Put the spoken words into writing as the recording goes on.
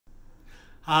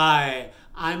Hi,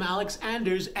 I'm Alex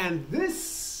Anders, and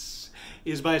this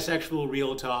is Bisexual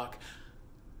Real Talk.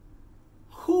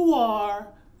 Who are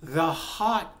the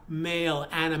hot male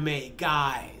anime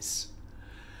guys?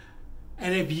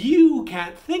 And if you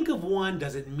can't think of one,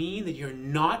 does it mean that you're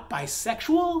not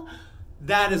bisexual?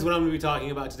 That is what I'm going to be talking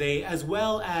about today, as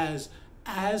well as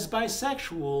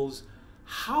bisexuals,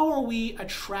 how are we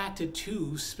attracted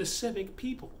to specific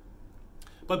people?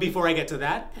 But before I get to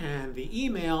that and the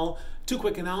email, two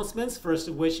quick announcements. First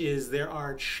of which is there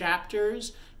are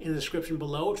chapters in the description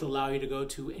below which will allow you to go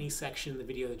to any section of the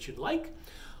video that you'd like.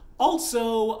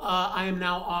 Also, I am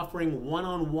now offering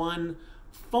one-on-one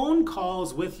phone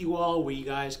calls with you all where you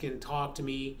guys can talk to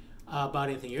me about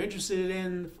anything you're interested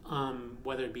in,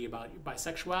 whether it be about your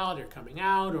bisexuality or coming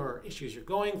out or issues you're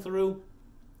going through.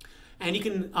 And you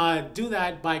can do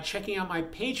that by checking out my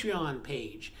Patreon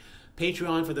page.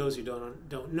 Patreon, for those who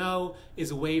don't know,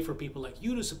 is a way for people like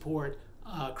you to support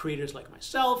creators like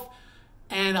myself.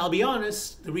 And I'll be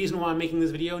honest, the reason why I'm making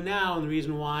this video now and the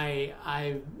reason why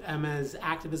I am as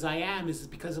active as I am is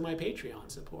because of my Patreon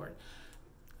support.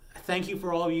 Thank you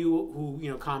for all of you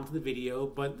who comment the video,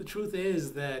 but the truth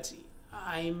is that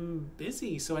I'm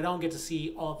busy, so I don't get to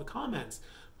see all of the comments.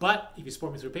 But if you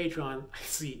support me through Patreon, I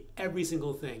see every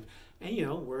single thing.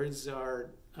 And words are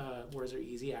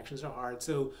easy, actions are hard.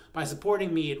 So by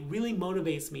supporting me, it really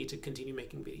motivates me to continue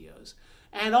making videos.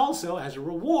 And also, as a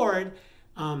reward,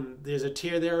 there's a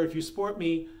tier there. If you support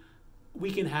me,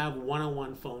 we can have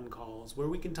one-on-one phone calls where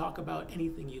we can talk about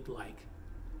anything you'd like,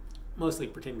 mostly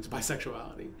pertaining to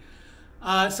bisexuality.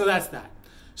 So that's that.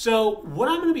 So what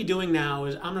I'm going to be doing now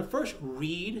is I'm going to first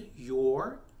read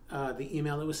the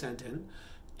email that was sent in.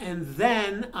 And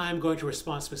then I'm going to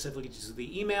respond specifically to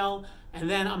the email. And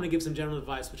then I'm going to give some general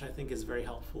advice, which I think is very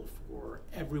helpful for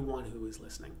everyone who is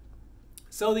listening.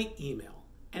 So the email,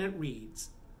 and it reads,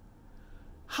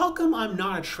 how come I'm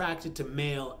not attracted to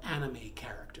male anime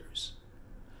characters?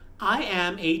 I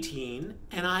am 18,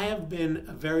 and I have been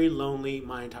very lonely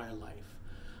my entire life.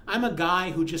 I'm a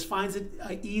guy who just finds it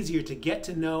easier to get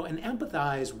to know and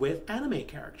empathize with anime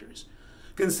characters.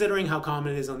 Considering how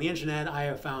common it is on the internet, I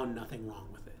have found nothing wrong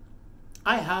with it.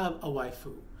 I have a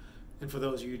waifu. And for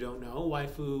those of you who don't know,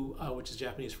 waifu, which is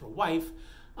Japanese for wife,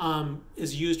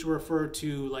 is used to refer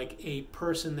to like a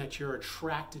person that you're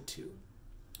attracted to.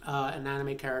 An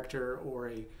anime character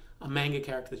or a manga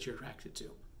character that you're attracted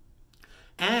to.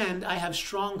 And I have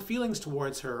strong feelings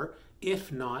towards her,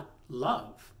 if not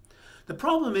love. The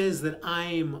problem is that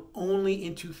I'm only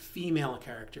into female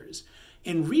characters.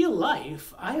 In real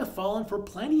life, I have fallen for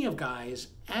plenty of guys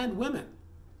and women.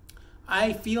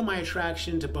 I feel my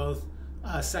attraction to both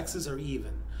sexes are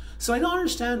even. So I don't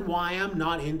understand why I'm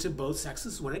not into both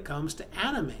sexes when it comes to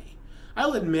anime.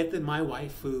 I'll admit that my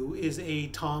waifu is a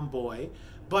tomboy,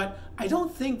 but I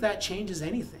don't think that changes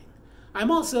anything. I'm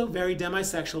also very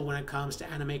demisexual when it comes to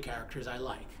anime characters I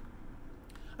like.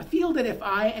 I feel that if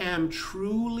I am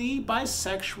truly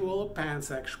bisexual or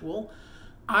pansexual,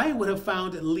 I would have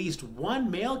found at least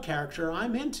one male character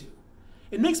I'm into.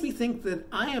 It makes me think that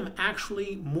I am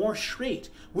actually more straight,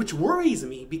 which worries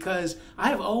me because I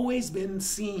have always been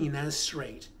seen as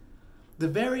straight. The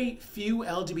very few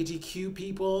LGBTQ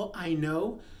people I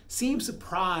know seem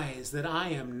surprised that I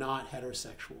am not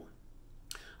heterosexual.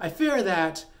 I fear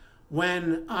that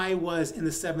when I was in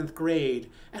the 7th grade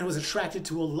and was attracted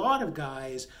to a lot of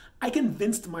guys, I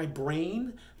convinced my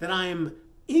brain that I'm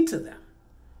into them.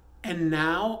 And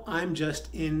now I'm just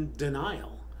in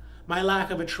denial. My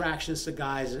lack of attractions to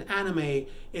guys in anime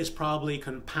is probably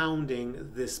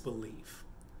compounding this belief.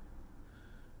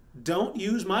 Don't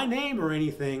use my name or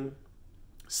anything.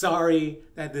 Sorry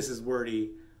that this is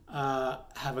wordy.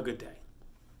 Have a good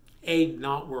day.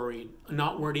 Not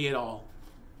wordy at all.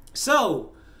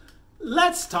 So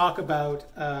let's talk about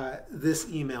this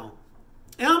email.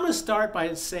 And I'm going to start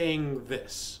by saying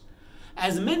this.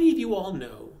 As many of you all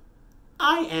know,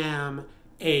 I am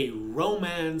a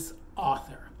romance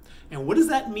author. And what does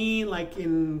that mean, like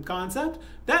in concept?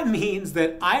 That means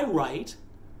that I write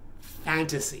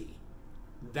fantasy.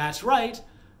 That's right,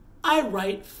 I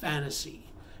write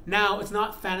fantasy. Now, it's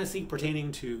not fantasy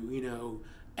pertaining to,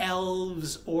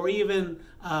 elves or even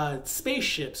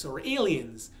spaceships or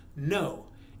aliens. No,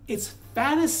 it's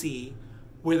fantasy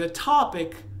where the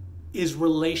topic is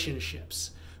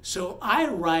relationships. So I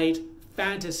write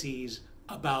fantasies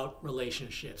about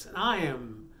relationships, and I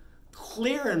am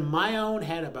clear in my own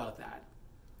head about that.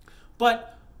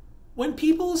 But when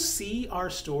people see our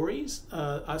stories,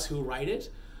 us who write it,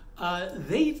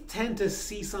 they tend to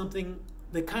see something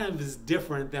that kind of is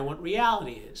different than what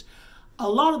reality is. A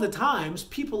lot of the times,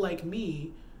 people like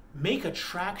me make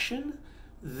attraction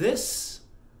this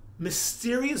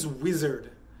mysterious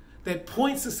wizard that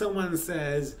points to someone and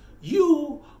says,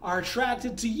 you are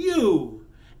attracted to you.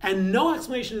 And no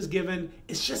explanation is given.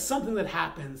 It's just something that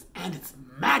happens, and it's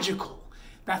magical.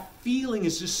 That feeling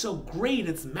is just so great.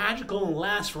 It's magical and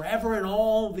lasts forever and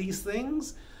all these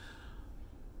things.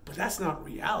 But that's not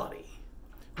reality.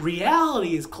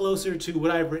 Reality is closer to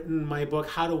what I've written in my book,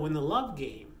 How to Win the Love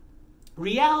Game.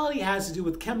 Reality has to do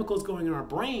with chemicals going in our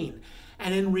brain.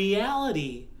 And in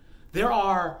reality, there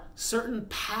are certain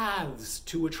paths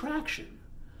to attraction.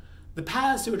 The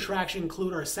paths to attraction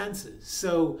include our senses.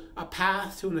 So a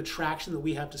path to an attraction that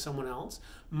we have to someone else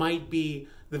might be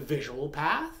the visual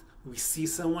path. We see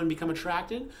someone, become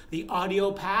attracted. The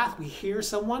audio path, we hear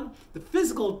someone. The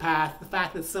physical path, the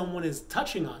fact that someone is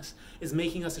touching us, is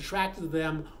making us attracted to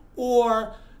them.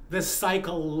 Or the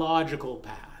psychological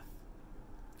path.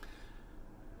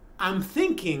 I'm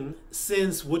thinking,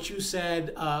 since what you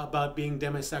said about being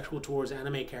demisexual towards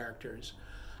anime characters,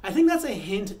 I think that's a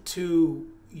hint to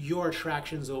your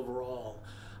attractions overall.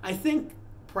 I think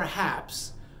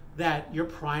perhaps that your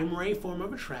primary form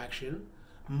of attraction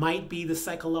might be the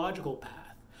psychological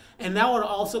path. And that would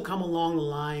also come along the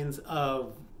lines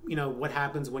of, what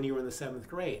happens when you were in the 7th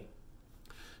grade.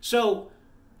 So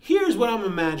here's what I'm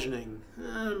imagining.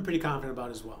 I'm pretty confident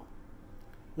about as well.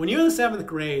 When you're in the 7th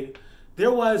grade,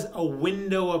 there was a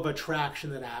window of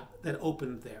attraction that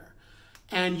opened there.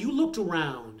 And you looked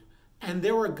around, and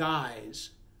there were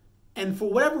guys. And for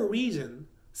whatever reason,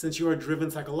 since you are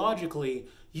driven psychologically,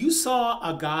 you saw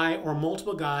a guy or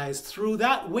multiple guys through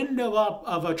that window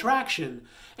of attraction,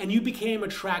 and you became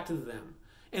attracted to them.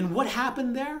 And what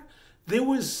happened there? There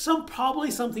was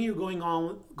probably something going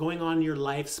on in your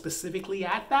life specifically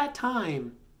at that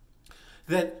time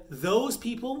that those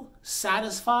people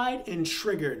satisfied and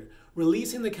triggered,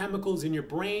 releasing the chemicals in your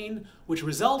brain, which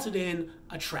resulted in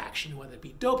attraction, whether it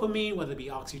be dopamine, whether it be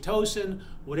oxytocin,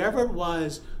 whatever it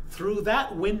was. Through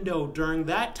that window during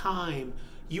that time,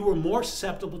 you were more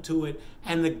susceptible to it,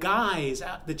 and the guys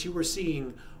that you were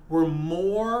seeing were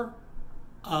more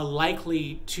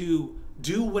likely to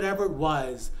do whatever it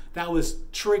was that was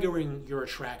triggering your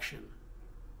attraction.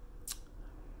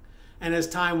 And as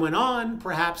time went on,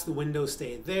 perhaps the window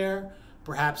stayed there,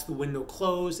 perhaps the window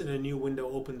closed and a new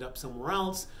window opened up somewhere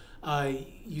else.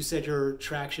 You said your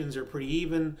attractions are pretty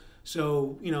even,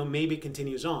 so maybe it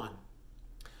continues on.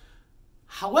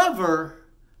 However,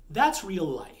 that's real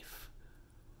life.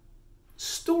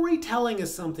 Storytelling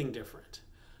is something different.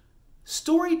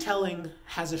 Storytelling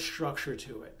has a structure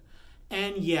to it.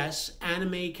 And yes,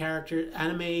 anime,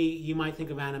 you might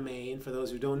think of anime, and for those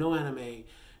who don't know anime,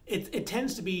 it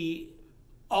tends to be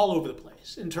all over the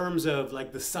place in terms of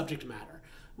like the subject matter.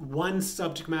 One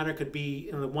subject matter could be,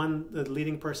 the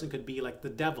leading person could be like the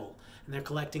devil, and they're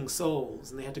collecting souls,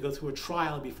 and they have to go through a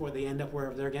trial before they end up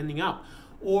wherever they're ending up.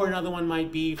 Or another one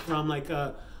might be from like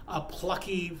a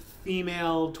plucky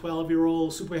female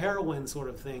 12-year-old superheroine sort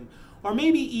of thing. Or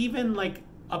maybe even like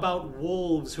about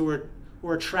wolves who are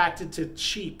attracted to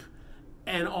sheep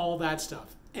and all that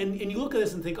stuff. And you look at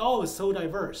this and think, oh, it's so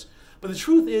diverse. But the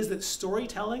truth is that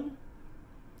storytelling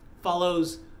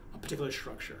follows a particular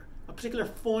structure, a particular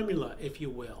formula, if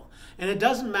you will. And it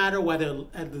doesn't matter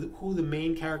who the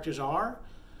main characters are.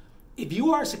 If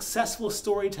you are a successful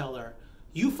storyteller,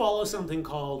 you follow something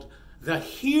called the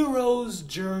hero's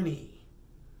journey.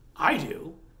 I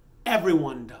do.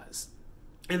 Everyone does.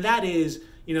 And that is,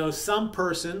 some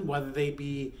person, whether they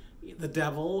be the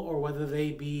devil or whether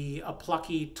they be a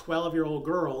plucky 12-year-old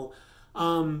girl,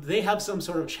 they have some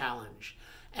sort of challenge.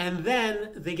 And then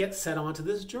they get set onto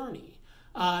this journey.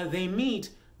 They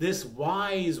meet this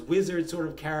wise wizard sort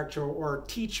of character or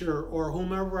teacher or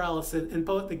whomever else, and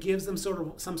both that gives them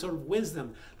some sort of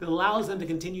wisdom that allows them to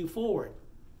continue forward.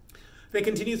 They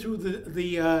continue through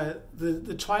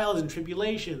the trials and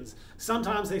tribulations.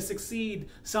 Sometimes they succeed,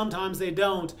 sometimes they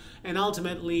don't, and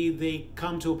ultimately they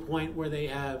come to a point where they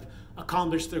have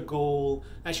accomplished their goal.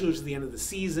 That's usually the end of the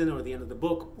season or the end of the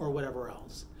book or whatever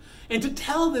else. And to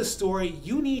tell this story,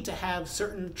 you need to have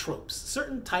certain tropes,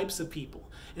 certain types of people.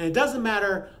 And it doesn't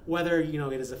matter whether it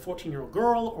is a 14-year-old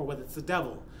girl or whether it's the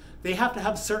devil. They have to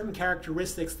have certain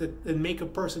characteristics that make a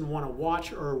person want to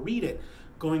watch or read it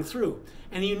going through.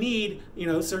 And you need,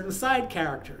 certain side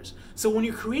characters. So when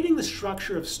you're creating the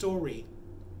structure of story,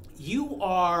 you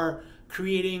are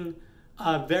creating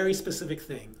very specific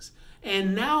things.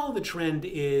 And now the trend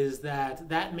is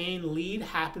that main lead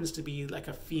happens to be like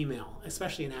a female,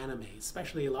 especially in anime,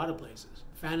 especially a lot of places,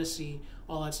 fantasy,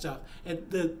 all that stuff. And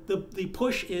the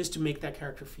push is to make that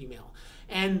character female.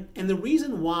 And the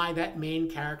reason why that main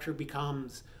character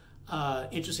becomes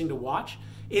interesting to watch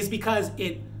is because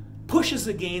it pushes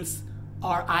against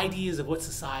our ideas of what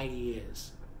society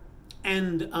is.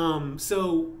 And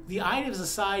so the idea of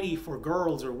society for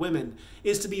girls or women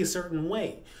is to be a certain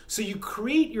way. So you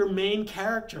create your main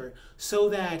character so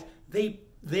that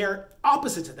they're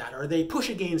opposite to that, or they push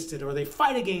against it, or they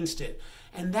fight against it.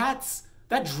 And that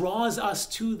draws us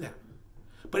to them.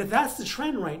 But if that's the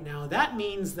trend right now, that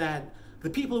means that the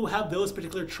people who have those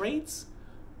particular traits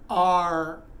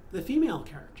are the female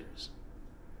characters.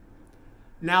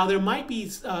 Now, there might be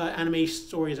anime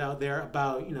stories out there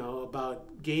about,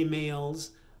 about gay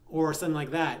males or something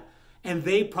like that. And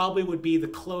they probably would be the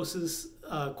closest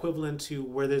equivalent to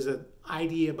where there's an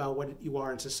idea about what you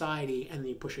are in society and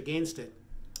you push against it.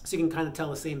 So you can kind of tell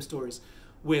the same stories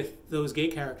with those gay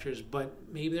characters, but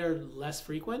maybe they're less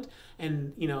frequent.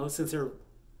 And, since they're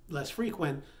less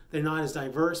frequent, they're not as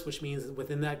diverse, which means that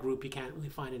within that group, you can't really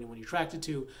find anyone you're attracted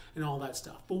to and all that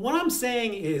stuff. But what I'm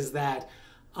saying is that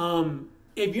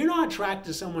if you're not attracted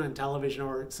to someone on television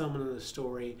or someone in a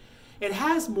story, it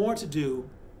has more to do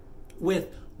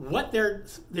with what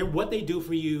they do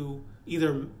for you,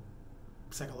 either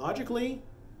psychologically,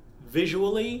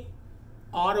 visually,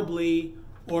 audibly,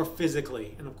 or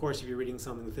physically. And of course, if you're reading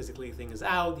something, the physically thing is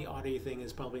out, the audio thing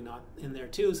is probably not in there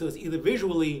too. So it's either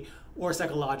visually or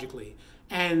psychologically.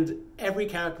 And every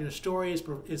character in a story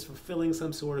is fulfilling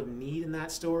some sort of need in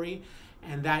that story.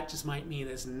 And that just might mean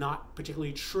it's not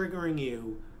particularly triggering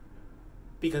you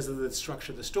because of the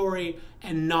structure of the story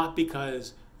and not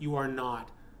because you are not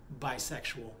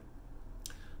bisexual.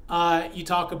 You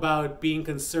talk about being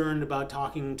concerned about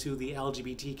talking to the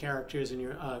LGBT characters in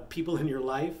your people in your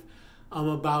life,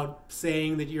 about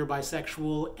saying that you're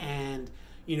bisexual and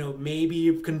maybe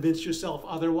you've convinced yourself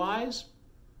otherwise.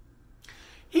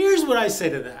 Here's what I say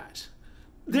to that.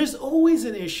 There's always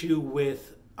an issue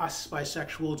with us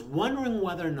bisexuals wondering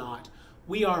whether or not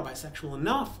we are bisexual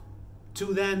enough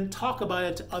to then talk about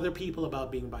it to other people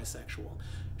about being bisexual.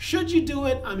 Should you do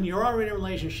it? You're already in a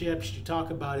relationship. Should you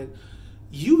talk about it?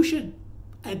 You should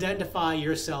identify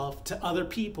yourself to other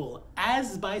people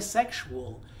as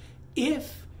bisexual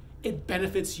if it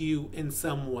benefits you in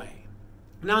some way.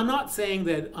 Now, I'm not saying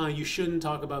that you shouldn't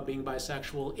talk about being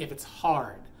bisexual if it's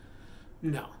hard.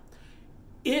 No.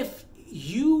 If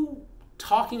you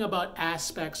talking about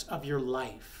aspects of your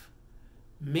life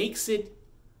makes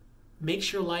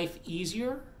your life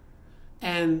easier,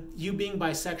 and you being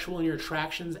bisexual and your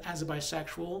attractions as a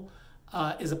bisexual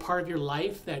is a part of your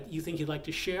life that you think you'd like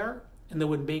to share, and that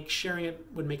would make sharing it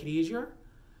would make it easier,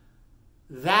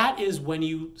 that is when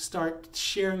you start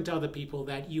sharing to other people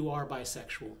that you are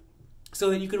bisexual, so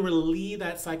that you can relieve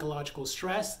that psychological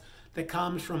stress that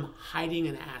comes from hiding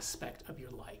an aspect of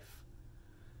your life.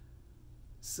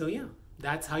 So yeah,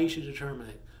 that's how you should determine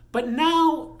it. But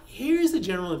now, here's the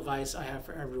general advice I have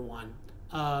for everyone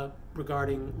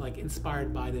regarding,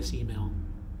 inspired by this email.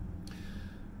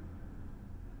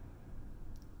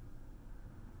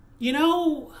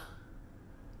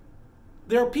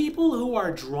 There are people who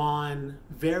are drawn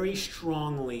very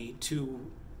strongly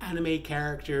to anime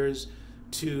characters,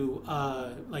 to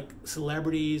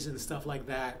celebrities and stuff like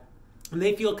that, and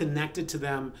they feel connected to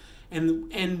them,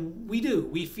 and we do.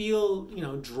 We feel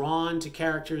drawn to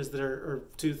characters that are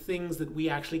to things that we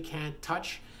actually can't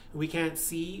touch, we can't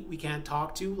see, we can't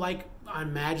talk to. Like, I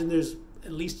imagine there's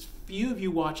at least a few of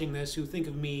you watching this who think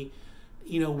of me,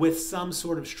 with some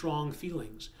sort of strong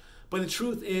feelings. But the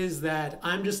truth is that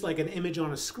I'm just like an image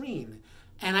on a screen,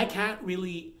 and I can't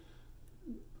really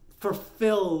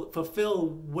fulfill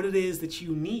what it is that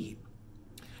you need.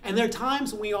 And there are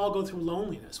times when we all go through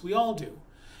loneliness. We all do.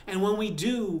 And when we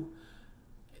do,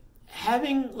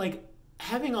 having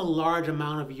a large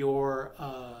amount of your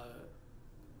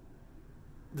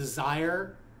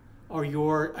desire or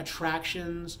your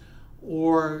attractions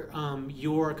or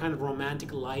your kind of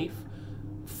romantic life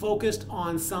focused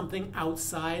on something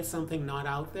outside, something not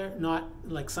out there, not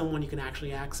like someone you can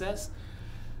actually access,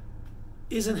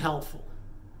 isn't helpful.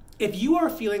 If you are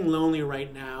feeling lonely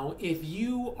right now, if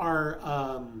you are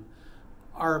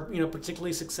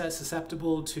particularly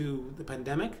susceptible to the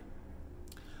pandemic,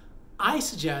 I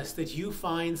suggest that you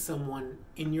find someone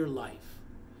in your life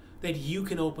that you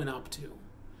can open up to.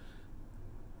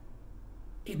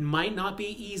 It might not be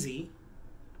easy.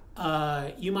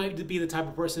 You might be the type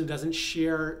of person who doesn't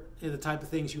share the type of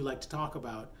things you like to talk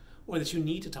about, or that you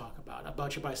need to talk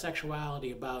about your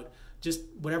bisexuality, about just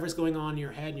whatever's going on in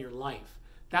your head and your life.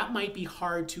 That might be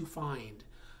hard to find.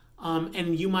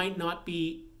 And you might not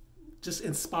be just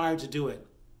inspired to do it.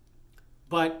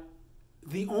 But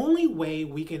the only way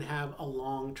we can have a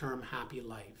long-term happy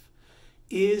life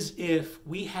is if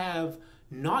we have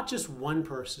not just one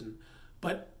person,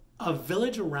 but a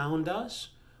village around us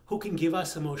who can give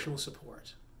us emotional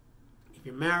support. If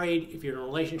you're married, if you're in a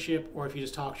relationship, or if you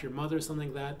just talk to your mother or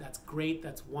something like that, that's great,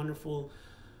 that's wonderful.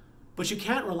 But you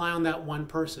can't rely on that one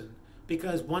person,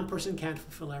 because one person can't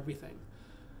fulfill everything.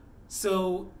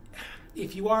 So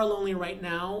if you are lonely right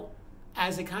now,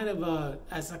 as a kind of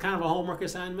a homework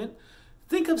assignment,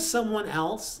 think of someone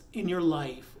else in your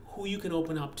life who you can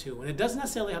open up to. And it doesn't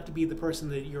necessarily have to be the person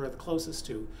that you're the closest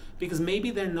to, because maybe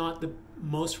they're not the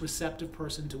most receptive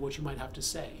person to what you might have to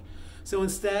say. So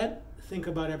instead, think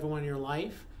about everyone in your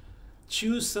life.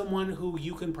 Choose someone who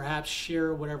you can perhaps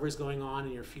share whatever is going on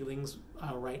in your feelings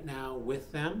right now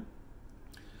with them.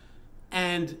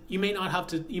 And you may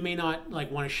not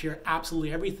want to share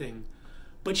absolutely everything,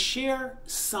 but share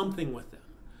something with them.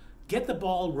 Get the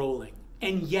ball rolling.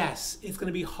 And yes, it's going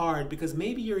to be hard because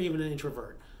maybe you're even an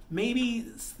introvert. Maybe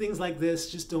things like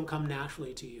this just don't come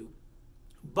naturally to you.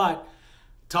 But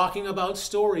talking about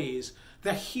stories,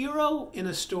 the hero in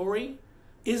a story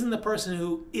isn't the person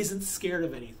who isn't scared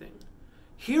of anything.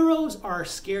 Heroes are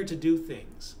scared to do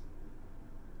things.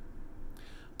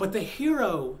 But the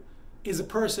hero is a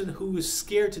person who is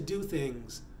scared to do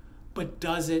things, but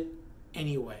does it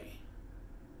anyway.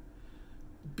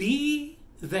 Be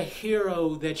the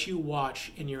hero that you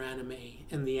watch in your anime,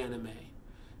 in the anime.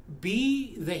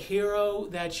 Be the hero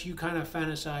that you kind of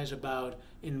fantasize about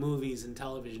in movies and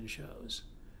television shows.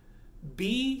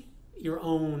 Be your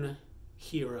own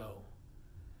hero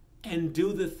and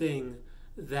do the thing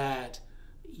that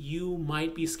you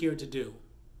might be scared to do.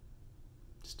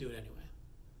 Just do it anyway.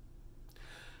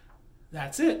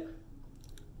 That's it.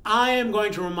 I am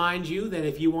going to remind you that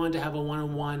if you want to have a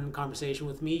one-on-one conversation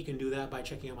with me, you can do that by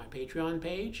checking out my Patreon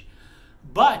page.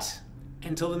 But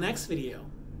until the next video,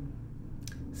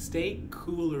 stay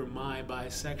cooler, my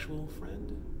bisexual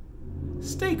friend.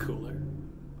 Stay cooler.